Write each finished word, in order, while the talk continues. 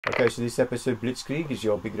Okay, so this episode Blitzkrieg is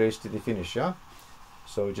your big race to the finish, yeah?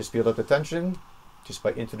 So just build up the tension, just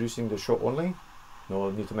by introducing the show only. No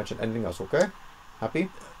need to mention anything else, okay? Happy?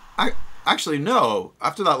 Actually, no.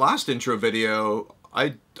 After that last intro video,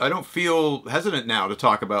 I don't feel hesitant now to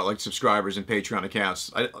talk about like subscribers and Patreon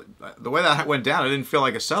accounts. The way that went down, I didn't feel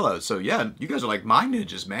like a sellout. So yeah, you guys are like my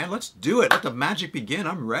ninjas, man. Let's do it. Let the magic begin.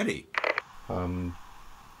 I'm ready.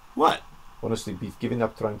 What? Honestly, we've given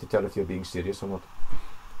up trying to tell if you're being serious or not.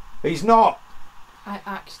 He's not! I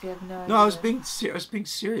actually have no idea. No, I was being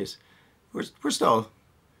serious. We're still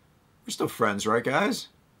friends, right, guys?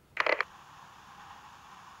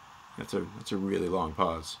 That's a really long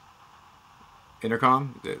pause.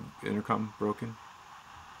 Intercom? The intercom broken?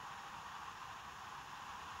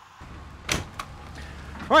 All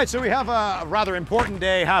right, so we have a rather important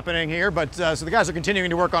day happening here, but so the guys are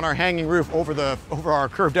continuing to work on our hanging roof over our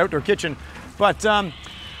curved outdoor kitchen. But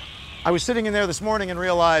I was sitting in there this morning and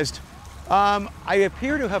realized I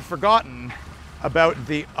appear to have forgotten about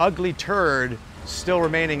the ugly turd still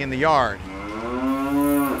remaining in the yard.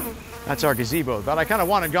 That's our gazebo that I kind of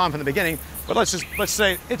wanted gone from the beginning, but let's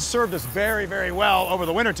say it served us very, very well over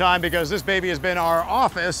the wintertime because this baby has been our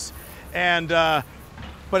office, and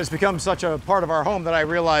but it's become such a part of our home that I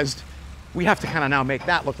realized we have to kind of now make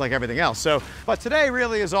that look like everything else. So, but today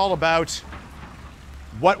really is all about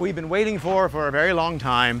what we've been waiting for a very long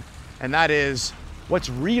time, and that is what's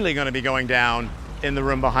really going to be going down in the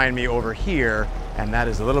room behind me over here, and that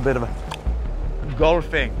is a little bit of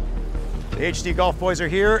golfing. The HD Golf boys are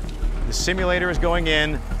here. The simulator is going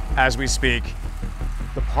in as we speak.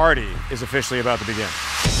 The party is officially about to begin.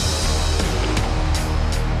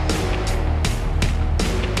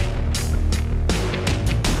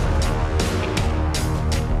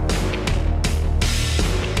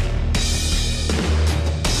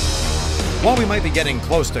 While we might be getting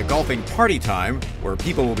close to golfing party time, where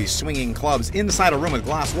people will be swinging clubs inside a room with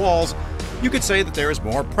glass walls, you could say that there is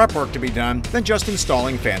more prep work to be done than just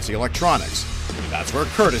installing fancy electronics. That's where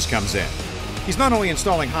Curtis comes in. He's not only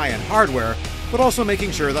installing high-end hardware, but also making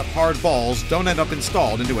sure that hard balls don't end up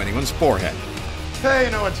installed into anyone's forehead. Pay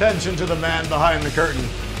no attention to the man behind the curtain.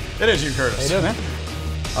 It is you, Curtis. How you doing,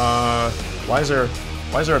 man? Why is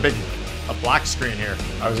there a black screen here?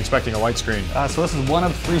 I was expecting a white screen. So this is one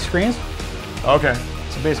of 3 screens. Okay.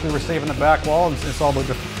 So basically we're saving the back wall, and it's all about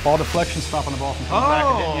the ball deflection, stopping the ball from coming back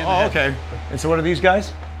and hitting you in the head. Okay. And so what are these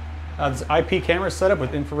guys? This IP camera set up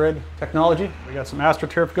with infrared technology. We got some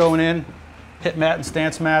AstroTurf going in, hit mat and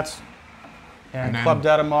stance mats, and club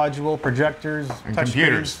data module, projectors, and touch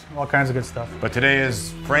computers. screens, all kinds of good stuff. But today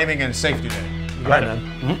is framing and safety day. You got it.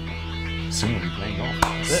 Mm-hmm. Soon we'll be playing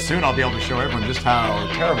golf. Soon I'll be able to show everyone just how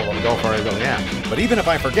terrible of a golfer I really am. But even if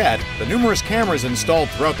I forget, the numerous cameras installed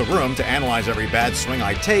throughout the room to analyze every bad swing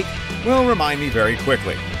I take will remind me very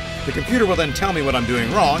quickly. The computer will then tell me what I'm doing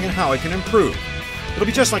wrong and how I can improve. It'll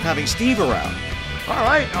be just like having Steve around. All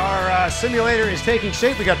right, our simulator is taking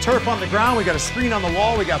shape. We got turf on the ground, we got a screen on the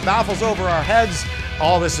wall, we got baffles over our heads.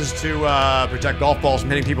 All this is to protect golf balls from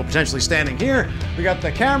hitting people potentially standing here. We got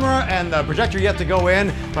the camera and the projector yet to go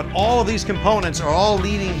in, but all of these components are all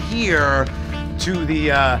leading here to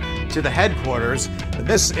the headquarters.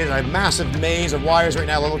 This is a massive maze of wires right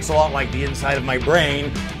now that looks a lot like the inside of my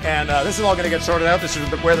brain, and this is all going to get sorted out. This is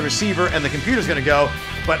where the receiver and the computer is going to go.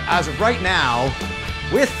 But as of right now,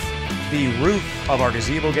 with the roof of our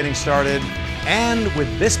gazebo getting started, and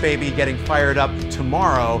with this baby getting fired up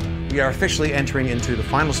tomorrow, we are officially entering into the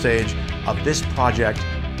final stage of this project.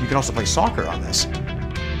 You can also play soccer on this.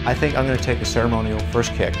 I think I'm going to take a ceremonial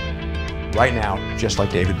first kick right now, just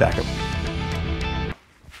like David Beckham.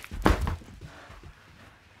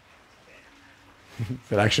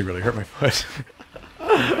 That actually really hurt my foot.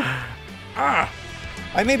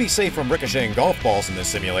 I may be safe from ricocheting golf balls in this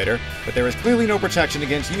simulator, but there is clearly no protection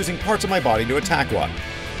against using parts of my body to attack one.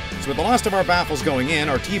 So with the last of our baffles going in,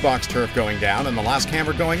 our tee box turf going down, and the last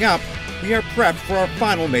camera going up, we are prepped for our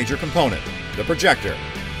final major component, the projector,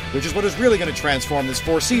 which is what is really going to transform this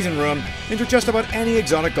four-season room into just about any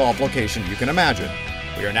exotic golf location you can imagine.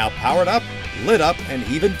 We are now powered up, lit up, and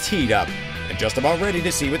even teed up, and just about ready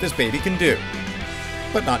to see what this baby can do.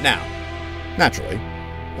 But not now, naturally,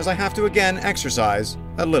 as I have to again exercise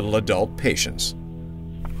a little adult patience.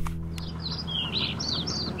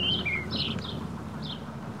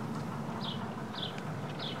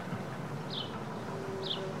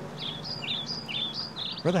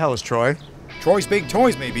 Where the hell is Troy? Troy's big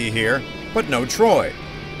toys may be here, but no Troy.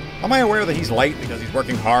 Am I aware that he's late because he's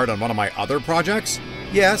working hard on one of my other projects?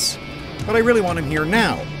 Yes, but I really want him here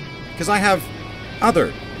now, because I have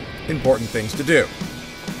other important things to do.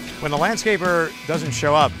 When the landscaper doesn't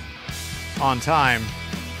show up on time,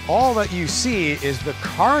 all that you see is the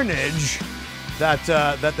carnage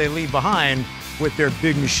that they leave behind with their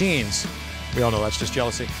big machines. We all know that's just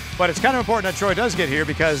jealousy. But it's kind of important that Troy does get here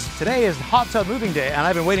because today is hot tub moving day, and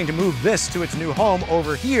I've been waiting to move this to its new home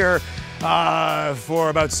over here for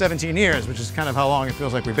about 17 years, which is kind of how long it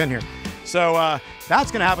feels like we've been here. So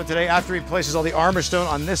that's gonna happen today after he places all the armor stone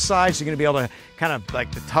on this side. So you're gonna be able to kind of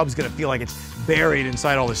like, the tub's gonna feel like it's buried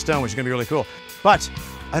inside all this stone, which is gonna be really cool. But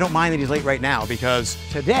I don't mind that he's late right now because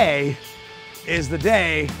today is the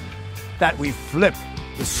day that we flip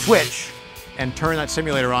the switch and turn that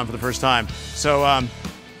simulator on for the first time. So I'm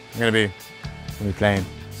gonna be playing.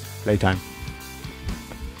 Playtime.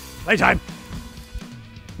 Playtime!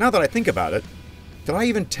 Now that I think about it, did I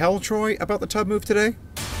even tell Troy about the tub move today?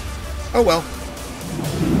 Oh well.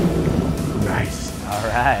 Nice. All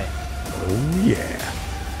right. Oh yeah.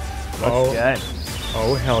 Looks good.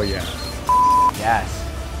 Oh hell yeah. Yes.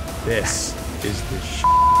 This is the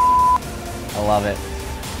I love it.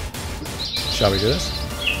 Shall we do this?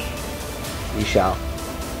 We shall.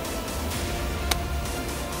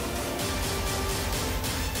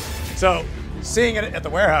 So, seeing it at the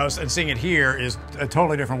warehouse and seeing it here is a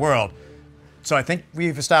totally different world. So I think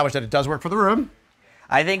we've established that it does work for the room.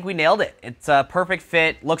 I think we nailed it. It's a perfect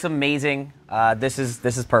fit, looks amazing. This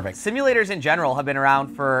is perfect. Simulators in general have been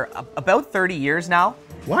around for about 30 years now.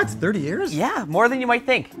 What? 30 years? Yeah, more than you might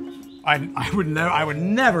think. I would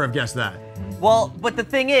never have guessed that. Well, but the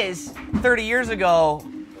thing is, 30 years ago,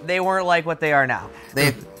 they weren't like what they are now.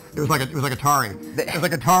 It was like Atari. It was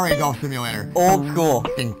like Atari golf simulator. Old school.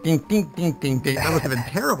 Ding, ding, ding, ding, ding, ding. That must have been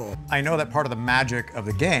terrible. I know that part of the magic of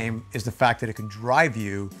the game is the fact that it can drive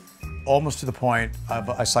you almost to the point of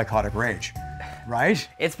a psychotic rage, right?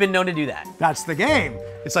 It's been known to do that. That's the game.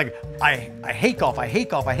 It's like, I hate golf, I hate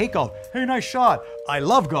golf, I hate golf. Hey, nice shot. I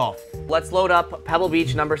love golf. Let's load up Pebble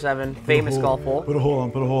Beach number 7, famous golf hole. Put a hole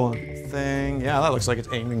on, put a hole on. Thing, yeah, that looks like it's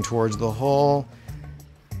aiming towards the hole.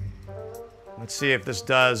 Let's see if this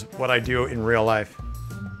does what I do in real life.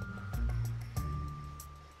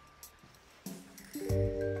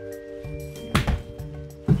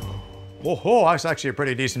 Whoa, that's actually a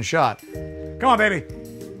pretty decent shot. Come on, baby.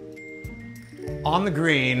 On the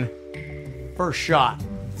green, first shot.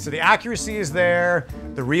 So the accuracy is there,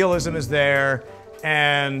 the realism is there,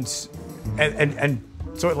 and so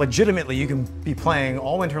legitimately you can be playing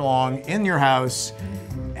all winter long in your house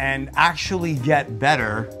and actually get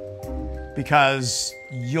better because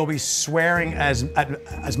you'll be swearing as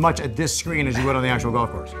much at this screen as you would on the actual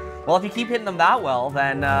golf course. Well, if you keep hitting them that well,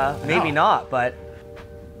 then maybe not, but...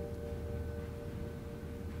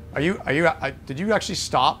 Did you actually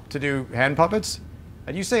stop to do hand puppets?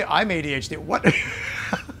 And you say I'm ADHD, what?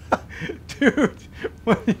 Dude,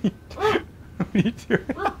 what are you doing?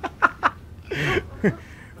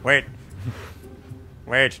 Wait.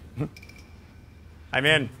 I'm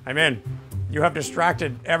in. You have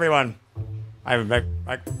distracted everyone. Hey,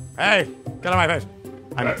 get out of my face.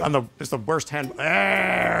 It's the worst hand.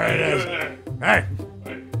 There it is. Hey,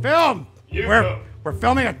 film. We're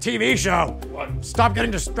filming a TV show. What? Stop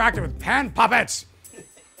getting distracted with hand puppets.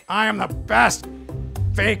 I am the best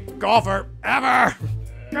fake golfer ever.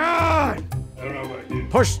 God. I don't know about you.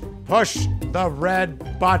 Push the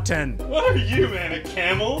red button. What are you, man? A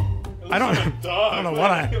camel? I don't know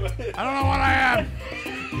what I am.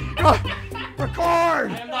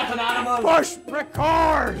 Record. I am not an animal. Push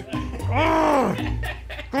record.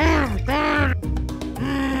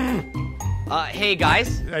 Hey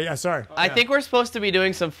guys. Yeah, sorry. I think we're supposed to be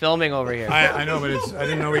doing some filming over here. I know, but I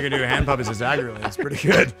didn't know we could do hand puppets as accurately. It's pretty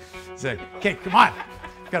good. Okay, come on.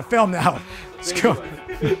 Gotta film now. Let's go.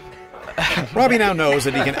 Robbie now knows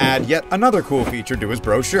that he can add yet another cool feature to his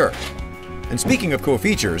brochure. And speaking of cool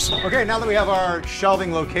features... Okay, now that we have our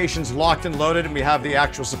shelving locations locked and loaded and we have the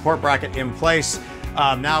actual support bracket in place,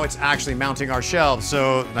 now it's actually mounting our shelves.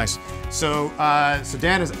 So, nice. So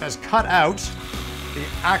Dan has cut out the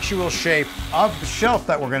actual shape of the shelf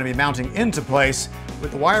that we're going to be mounting into place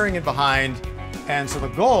with the wiring in behind. And so the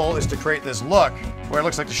goal is to create this look where it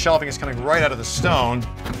looks like the shelving is coming right out of the stone.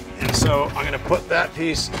 And so I'm going to put that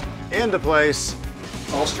piece into place.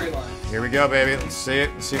 It's all straight line. Here we go, baby. Let's see it.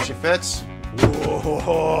 Let's see if she fits.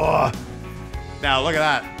 Whoa. Now look at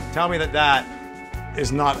that. Tell me that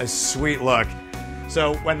is not a sweet look.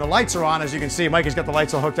 So when the lights are on, as you can see, Mike has got the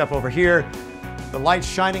lights all hooked up over here. The light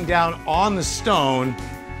shining down on the stone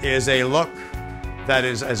is a look that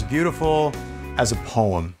is as beautiful as a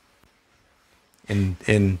poem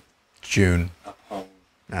in June.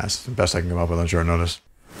 That's the best I can come up with on short notice.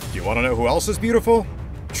 Do you want to know who else is beautiful?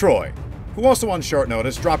 Troy, who also on short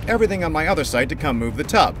notice dropped everything on my other site to come move the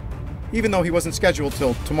tub, even though he wasn't scheduled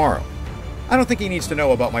till tomorrow. I don't think he needs to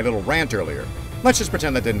know about my little rant earlier. Let's just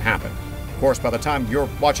pretend that didn't happen. Of course, by the time you're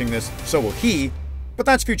watching this, so will he, but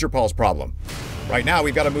that's future Paul's problem. Right now,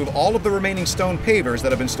 we've got to move all of the remaining stone pavers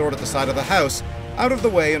that have been stored at the side of the house out of the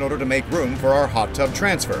way in order to make room for our hot tub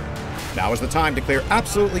transfer. Now is the time to clear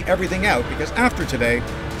absolutely everything out, because after today,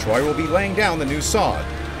 Troy will be laying down the new sod,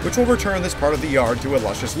 which will return this part of the yard to a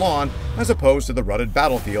luscious lawn, as opposed to the rutted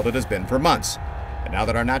battlefield it has been for months. And now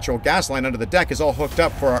that our natural gas line under the deck is all hooked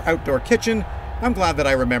up for our outdoor kitchen, I'm glad that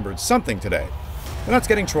I remembered something today. And that's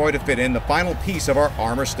getting Troy to fit in the final piece of our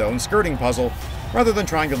armor stone skirting puzzle, rather than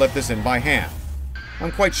trying to lift this in by hand.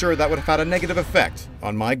 I'm quite sure that would have had a negative effect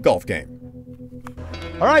on my golf game.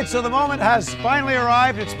 All right, so the moment has finally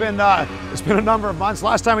arrived. It's been a number of months.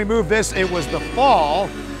 Last time we moved this, it was the fall,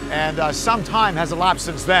 and some time has elapsed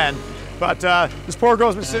since then. But this poor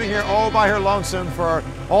girl's been sitting here all by her lonesome for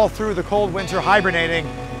all through the cold winter, hibernating,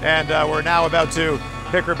 and we're now about to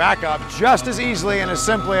pick her back up just as easily and as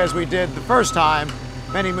simply as we did the first time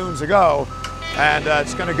many moons ago. And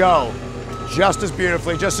it's gonna go just as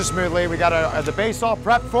beautifully, just as smoothly. We got the base all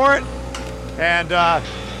prepped for it, and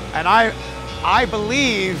I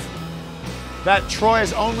believe that Troy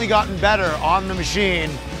has only gotten better on the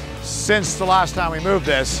machine since the last time we moved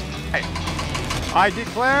this. I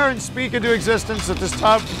declare and speak into existence that this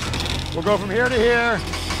tub will go from here to here,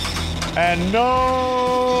 and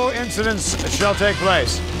no incidents shall take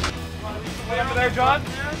place. Way under there, John?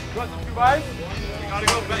 You want some 2x? You gotta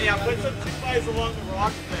go, but yeah, put some 2x's along the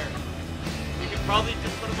rocks there. You can probably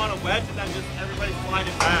just put them on a wedge and then just everybody slide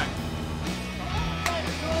it back.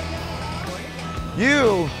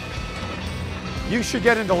 You should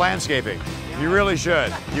get into landscaping. You really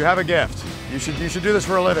should. You have a gift. You should do this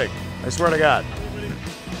for a living. I swear to God.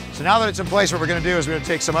 So now that it's in place, what we're going to do is we're going to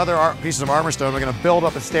take some other pieces of armor stone. We're going to build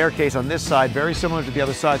up a staircase on this side, very similar to the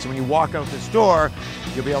other side. So when you walk out this door,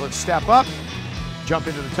 you'll be able to step up, jump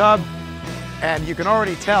into the tub, and you can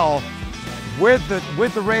already tell with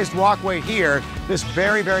the raised walkway here, this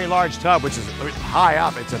very, very large tub, which is high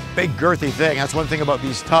up, it's a big girthy thing. That's one thing about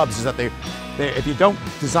these tubs, is that they if you don't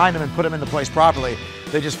design them and put them into place properly,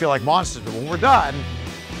 they just feel like monsters. But when we're done,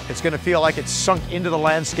 it's going to feel like it's sunk into the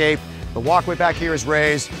landscape. The walkway back here is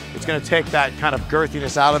raised. It's going to take that kind of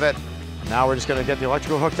girthiness out of it. Now we're just going to get the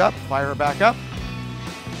electrical hooked up, fire it back up,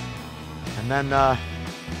 and then I'm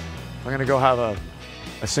going to go have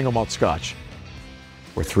a single malt scotch,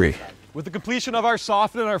 or 3. With the completion of our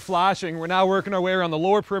soffit and our flashing, we're now working our way around the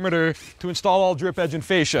lower perimeter to install all drip edge and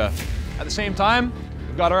fascia. At the same time,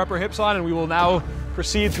 we've got our upper hips on, and we will now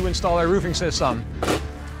proceed to install our roofing system.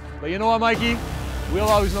 But you know what, Mikey? We'll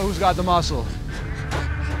always know who's got the muscle.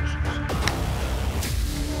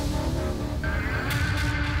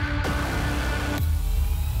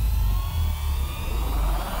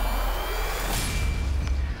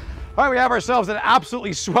 All right, we have ourselves an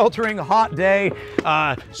absolutely sweltering hot day.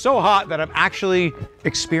 So hot that I'm actually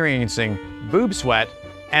experiencing boob sweat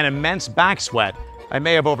and immense back sweat. I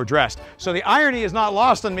may have overdressed. So the irony is not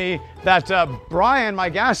lost on me that Brian, my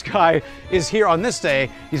gas guy, is here on this day.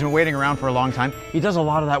 He's been waiting around for a long time. He does a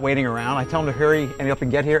lot of that waiting around. I tell him to hurry and up and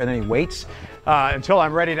get here, and then he waits until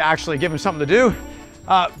I'm ready to actually give him something to do.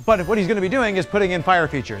 But what he's going to be doing is putting in fire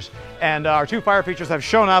features. And our 2 fire features have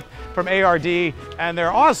shown up from ARD, and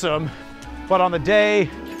they're awesome, but on the day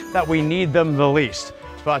that we need them the least.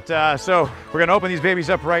 But so we're going to open these babies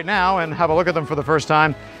up right now and have a look at them for the first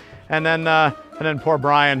time. And then poor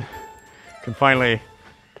Brian can finally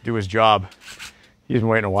do his job. He's been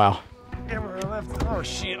waiting a while. Camera left. Oh,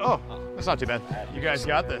 shit. Oh, that's not too bad. You guys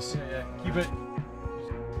got this. Yeah. Keep it.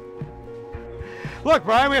 Look,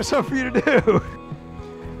 Brian, we have something for you to do.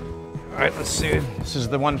 All right, let's see. This is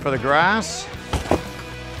the one for the grass.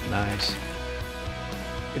 Nice.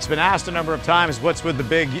 It's been asked a number of times, what's with the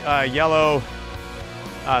big yellow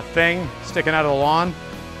thing sticking out of the lawn?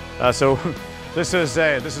 So this is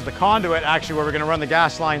the conduit, actually, where we're going to run the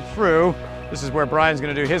gas line through. This is where Brian's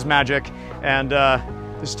going to do his magic, and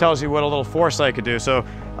this tells you what a little foresight could do. So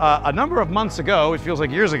a number of months ago, it feels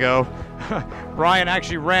like years ago, Brian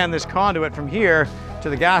actually ran this conduit from here to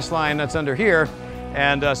the gas line that's under here.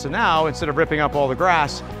 And so now, instead of ripping up all the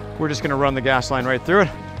grass, we're just going to run the gas line right through it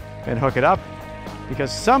and hook it up,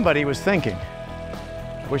 because somebody was thinking.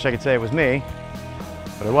 I wish I could say it was me,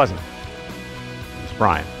 but it wasn't. It was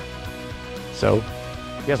Brian. So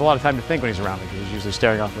he has a lot of time to think when he's around me, because he's usually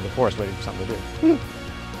staring off into the forest waiting for something to do.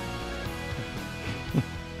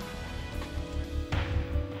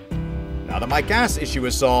 Now that my gas issue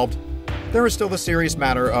is solved, there is still the serious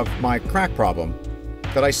matter of my crack problem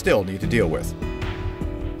that I still need to deal with.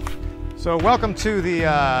 So welcome to the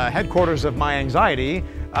headquarters of my anxiety.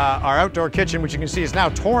 our outdoor kitchen, which you can see is now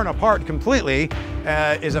torn apart completely,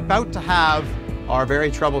 is about to have our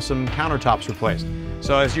very troublesome countertops replaced.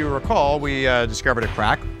 So as you recall, we discovered a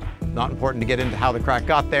crack. Not important to get into how the crack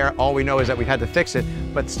got there. All we know is that we've had to fix it,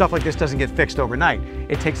 but stuff like this doesn't get fixed overnight.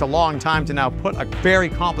 It takes a long time to now put a very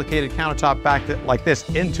complicated countertop back like this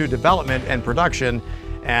into development and production,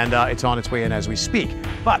 and it's on its way in as we speak.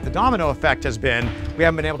 But the domino effect has been, we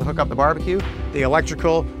haven't been able to hook up the barbecue, the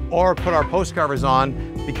electrical, or put our post covers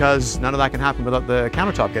on because none of that can happen without the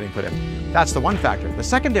countertop getting put in. That's the one factor. The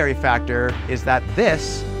secondary factor is that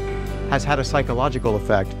this has had a psychological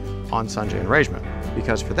effect on Sanjay and Reshma.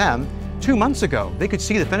 Because for them, 2 months ago, they could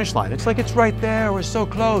see the finish line. It's like, it's right there, we're so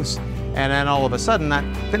close. And then all of a sudden, that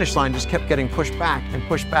finish line just kept getting pushed back and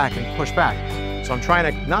pushed back and pushed back. So I'm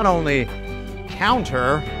trying to not only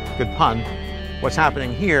counter, good pun, what's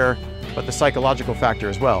happening here, but the psychological factor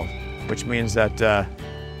as well, which means that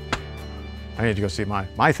I need to go see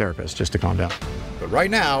my therapist just to calm down. But right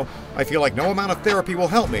now, I feel like no amount of therapy will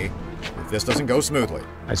help me if this doesn't go smoothly.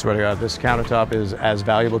 I swear to God, this countertop is as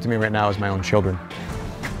valuable to me right now as my own children.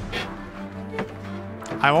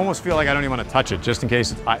 I almost feel like I don't even want to touch it, just in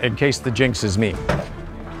case the jinx is me.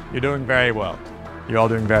 You're doing very well. You're all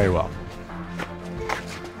doing very well.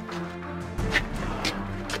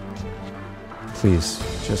 Please,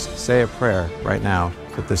 just say a prayer right now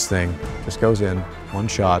that this thing just goes in, one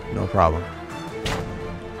shot, no problem.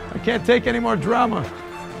 I can't take any more drama.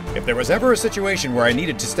 If there was ever a situation where I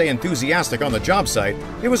needed to stay enthusiastic on the job site,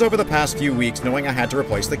 it was over the past few weeks knowing I had to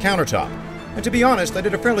replace the countertop. And to be honest, I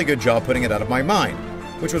did a fairly good job putting it out of my mind,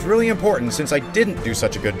 which was really important since I didn't do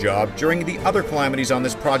such a good job during the other calamities on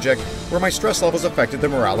this project where my stress levels affected the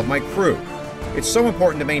morale of my crew. It's so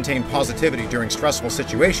important to maintain positivity during stressful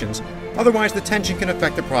situations, otherwise the tension can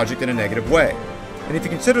affect the project in a negative way. And if you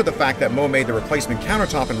consider the fact that Mo made the replacement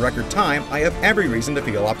countertop in record time, I have every reason to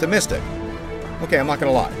feel optimistic. Okay, I'm not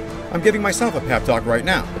gonna lie. I'm giving myself a pep talk right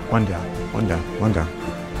now. One down, one down, one down.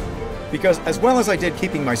 Because as well as I did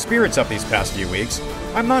keeping my spirits up these past few weeks,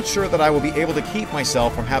 I'm not sure that I will be able to keep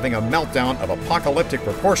myself from having a meltdown of apocalyptic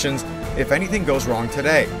proportions if anything goes wrong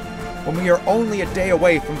today, when we are only a day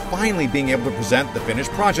away from finally being able to present the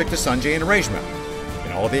finished project to Sanjay and Reshma.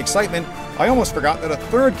 In all of the excitement, I almost forgot that a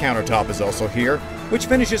third countertop is also here, which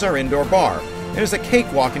finishes our indoor bar, and is a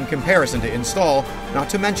cakewalk in comparison to install, not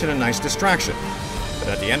to mention a nice distraction. But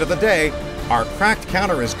at the end of the day, our cracked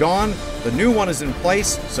counter is gone, the new one is in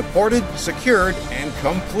place, supported, secured, and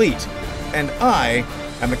complete. And I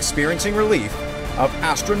am experiencing relief of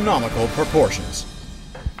astronomical proportions.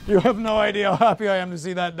 You have no idea how happy I am to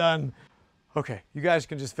see that done. Okay, you guys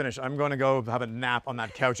can just finish. I'm going to go have a nap on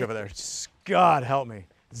that couch over there. God help me.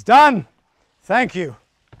 It's done. Thank you.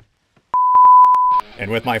 And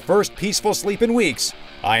with my first peaceful sleep in weeks,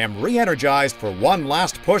 I am re-energized for one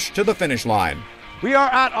last push to the finish line. We are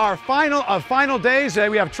at our final of final days.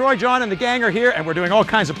 We have Troy, John, and the gang are here, and we're doing all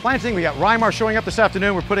kinds of planting. We got Reimar showing up this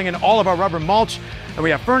afternoon. We're putting in all of our rubber mulch, and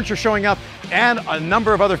we have furniture showing up, and a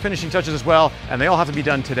number of other finishing touches as well, and they all have to be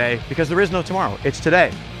done today because there is no tomorrow. It's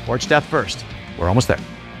today, or it's death first. We're almost there.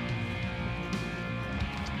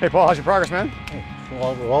 Hey, Paul, how's your progress, man?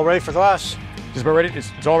 Well, we're all ready for glass. Just about ready?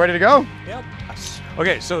 It's all ready to go? Yep.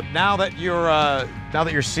 Okay, so now that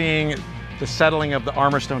you're seeing the settling of the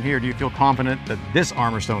armor stone here, do you feel confident that this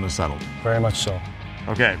armor stone is settled? Very much so.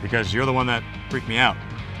 Okay, because you're the one that freaked me out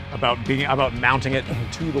about mounting it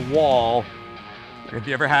to the wall. Have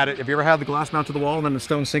you ever had the glass mount to the wall and then the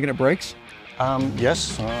stone sink and it breaks?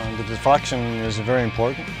 Yes, the deflection is very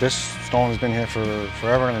important. This stone has been here for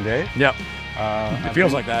forever and a day. Yep. It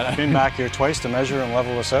feels like that. I've been back here twice to measure and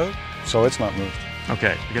level this out, so it's not moved.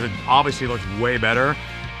 Okay, because it obviously looks way better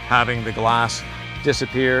having the glass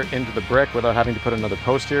disappear into the brick without having to put another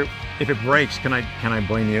post here. If it breaks, can I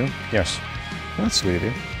blame you? Yes. That's sweet of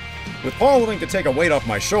you. With Paul willing to take a weight off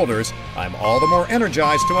my shoulders, I'm all the more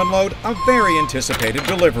energized to unload a very anticipated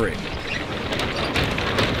delivery.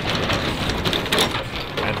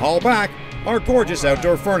 And haul back our gorgeous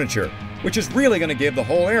outdoor furniture, which is really going to give the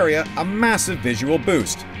whole area a massive visual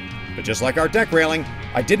boost. But just like our deck railing,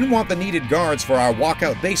 I didn't want the needed guards for our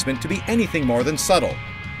walkout basement to be anything more than subtle,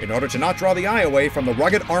 in order to not draw the eye away from the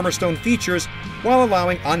rugged armor stone features while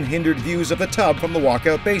allowing unhindered views of the tub from the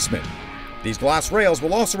walkout basement. These glass rails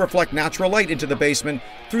will also reflect natural light into the basement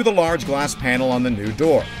through the large glass panel on the new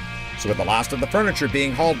door. So with the last of the furniture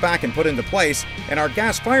being hauled back and put into place, and our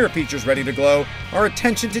gas fire features ready to glow, our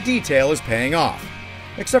attention to detail is paying off.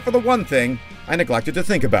 Except for the one thing I neglected to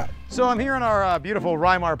think about. So I'm here on our beautiful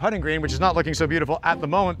Reimar putting green, which is not looking so beautiful at the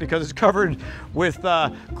moment because it's covered with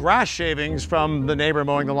grass shavings from the neighbor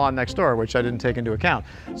mowing the lawn next door, which I didn't take into account.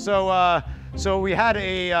 So So we had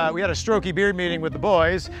a strokey beard meeting with the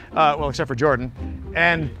boys, well, except for Jordan,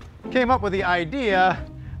 and came up with the idea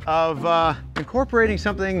of incorporating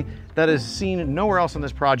something that is seen nowhere else on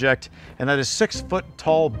this project, and that is 6-foot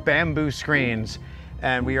tall bamboo screens.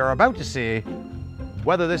 And we are about to see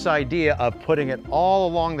whether this idea of putting it all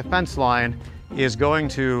along the fence line is going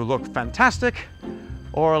to look fantastic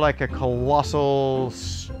or like a colossal,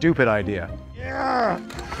 stupid idea. Yeah,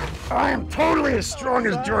 I am totally as strong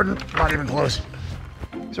as Jordan. Not even close.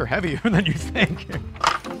 These are heavier than you think.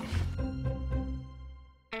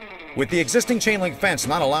 With the existing chain link fence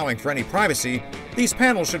not allowing for any privacy, these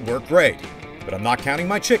panels should work great. But I'm not counting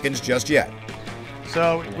my chickens just yet.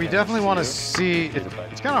 So we definitely want to see,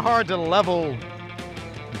 it's kind of hard to level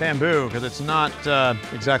bamboo because it's not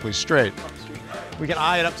exactly straight. We can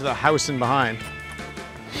eye it up to the house in behind.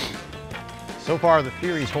 So far the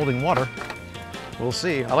theory's holding water. We'll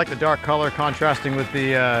see. I like the dark color contrasting with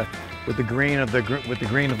the green of the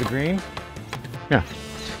green. Yeah.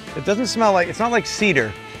 It doesn't smell like, it's not like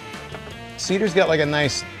cedar. Cedar's got like a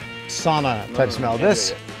nice sauna type smell.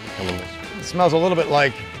 This it smells a little bit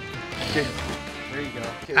like There you go.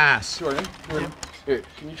 Okay. ass. Jordan, here,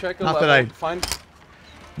 can you check a Not level? that I Find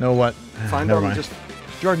know what. Find Never out mind. just.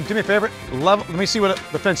 Jordan, do me a favor. Let me see what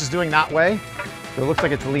the fence is doing that way. It looks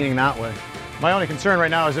like it's leaning that way. My only concern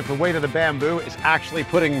right now is if the weight of the bamboo is actually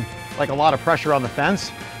putting like a lot of pressure on the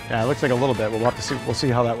fence. Yeah, it looks like a little bit. We'll have to see. We'll see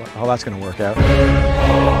how that's going to work out.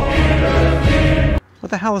 What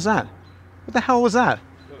the hell is that? What the hell was that?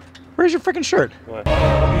 Where's your freaking shirt? What?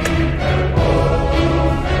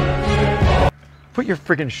 Put your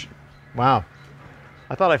freaking Wow.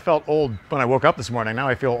 I thought I felt old when I woke up this morning. Now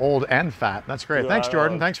I feel old and fat. That's great. Thanks,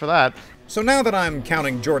 Jordan. Thanks for that. So now that I'm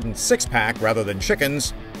counting Jordan's six-pack rather than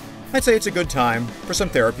chickens, I'd say it's a good time for some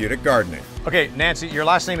therapeutic gardening. Okay, Nancy, your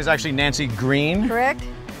last name is actually Nancy Green. Correct,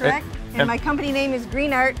 correct. And my company name is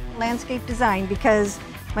Green Art Landscape Design because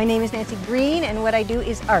my name is Nancy Green and what I do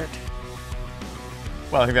is art.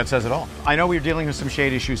 Well, I think that says it all. I know we're dealing with some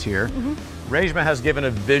shade issues here. Rejma has given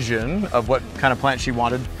a vision of what kind of plant she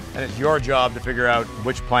wanted, and it's your job to figure out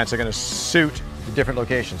which plants are going to suit the different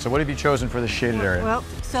locations. So what have you chosen for the shaded area? Well,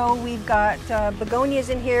 so we've got begonias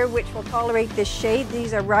in here which will tolerate this shade.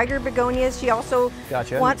 These are Riger begonias. She also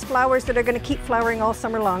wants flowers that are going to keep flowering all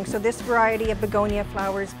summer long. So this variety of begonia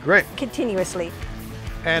flowers continuously.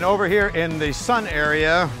 And over here in the sun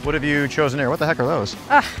area, what have you chosen here? What the heck are those?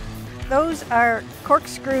 Those are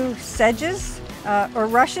corkscrew sedges or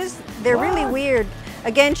rushes. They're really weird.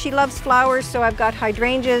 Again, she loves flowers, so I've got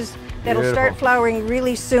hydrangeas that'll start flowering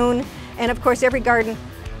really soon. And of course, every garden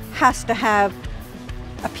has to have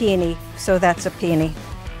a peony, so that's a peony.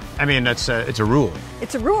 I mean, it's a rule.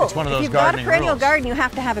 It's a rule. It's one of those if you've got a perennial rules. garden, you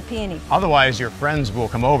have to have a peony. Otherwise, your friends will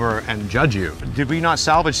come over and judge you. Did we not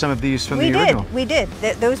salvage some of these from the original? We did.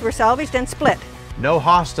 Those were salvaged and split. No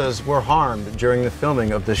hostas were harmed during the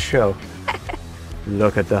filming of this show.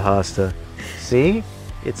 Look at the hosta. See?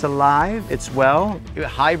 It's alive, it's well, it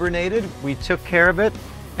hibernated, we took care of it,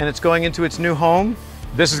 and it's going into its new home.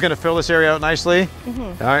 This is going to fill this area out nicely.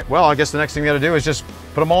 All right, well, I guess the next thing we got to do is just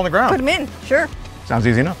put them all on the ground. Put them in, sure. Sounds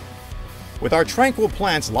easy enough. With our tranquil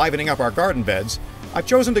plants livening up our garden beds, I've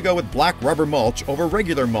chosen to go with black rubber mulch over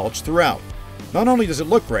regular mulch throughout. Not only does it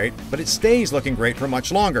look great, but it stays looking great for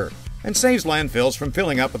much longer, and saves landfills from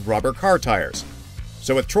filling up with rubber car tires.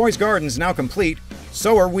 So with Troy's gardens now complete,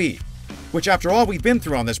 so are we. Which after all we've been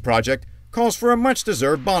through on this project, calls for a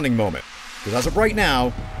much-deserved bonding moment. Because as of right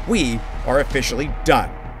now, we are officially done.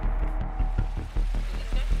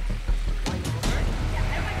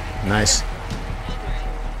 Nice.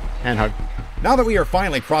 Hand hug. Now that we are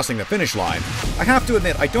finally crossing the finish line, I have to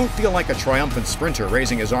admit I don't feel like a triumphant sprinter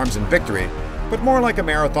raising his arms in victory, but more like a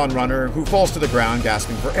marathon runner who falls to the ground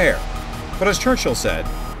gasping for air. But as Churchill said,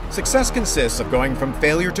 success consists of going from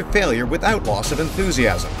failure to failure without loss of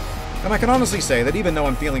enthusiasm. And I can honestly say that even though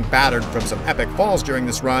I'm feeling battered from some epic falls during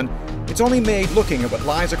this run, it's only made looking at what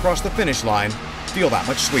lies across the finish line feel that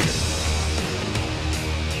much sweeter.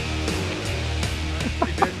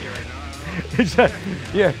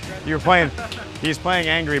 Yeah, you're playing. He's playing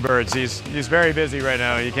Angry Birds. He's very busy right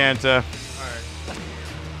now. You can't.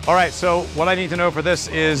 All right. So what I need to know for this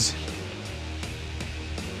is.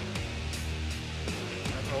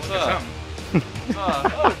 What's up?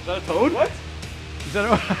 Oh, is that a toad? What? Is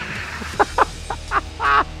that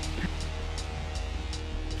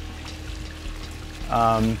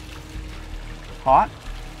Hot?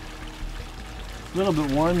 A little bit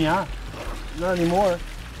warm, yeah. Not anymore.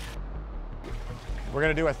 We're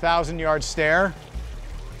gonna do a 1,000-yard stare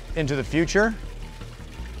into the future,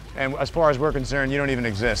 and as far as we're concerned, you don't even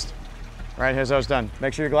exist. Right, here's how it's done.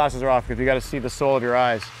 Make sure your glasses are off because you got to see the sole of your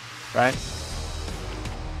eyes, right?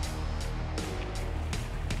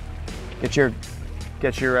 Get your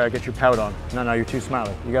pout on. No, you're too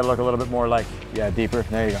smiley. You got to look a little bit more like, yeah, deeper.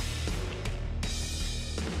 There you go.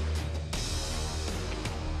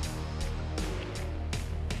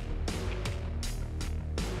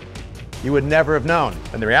 You would never have known.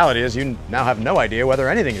 And the reality is you now have no idea whether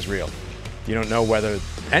anything is real. You don't know whether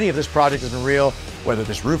any of this project has been real, whether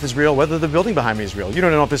this roof is real, whether the building behind me is real. You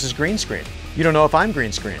don't know if this is green screen. You don't know if I'm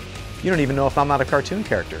green screen. You don't even know if I'm not a cartoon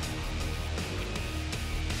character.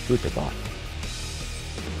 Food for thought.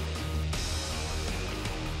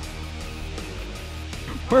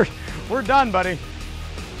 We're done, buddy.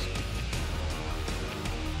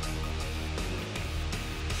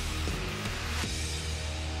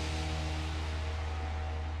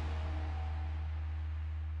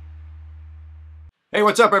 Hey,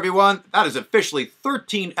 what's up, everyone? That is officially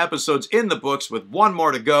 13 episodes in the books with one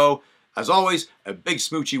more to go. As always, a big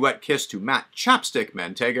smoochy wet kiss to Matt Chapstick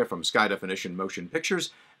Mantega from Sky Definition Motion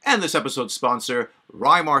Pictures and this episode's sponsor,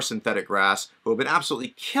 Rymar Synthetic Grass, who have been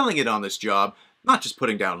absolutely killing it on this job, not just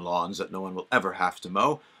putting down lawns that no one will ever have to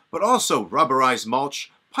mow, but also rubberized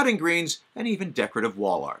mulch, putting greens, and even decorative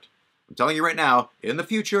wall art. I'm telling you right now, in the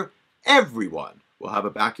future, everyone will have a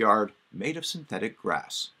backyard made of synthetic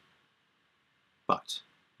grass. But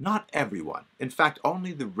not everyone, in fact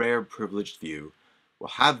only the rare privileged few, will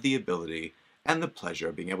have the ability and the pleasure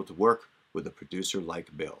of being able to work with a producer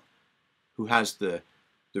like Bill, who has the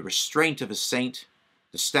restraint of a saint,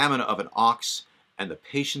 the stamina of an ox, and the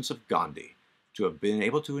patience of Gandhi to have been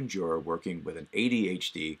able to endure working with an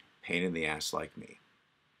ADHD pain in the ass like me.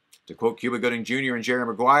 To quote Cuba Gooding Jr. and Jerry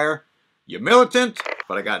Maguire, "You're militant,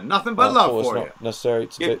 but I got nothing but love for you." Not necessary.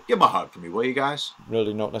 Give him a hug for me, will you guys?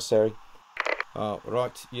 Really not necessary.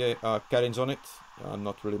 Right, yeah, Karen's on it. I'm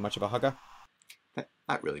not really much of a hugger.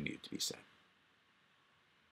 That really needed to be said.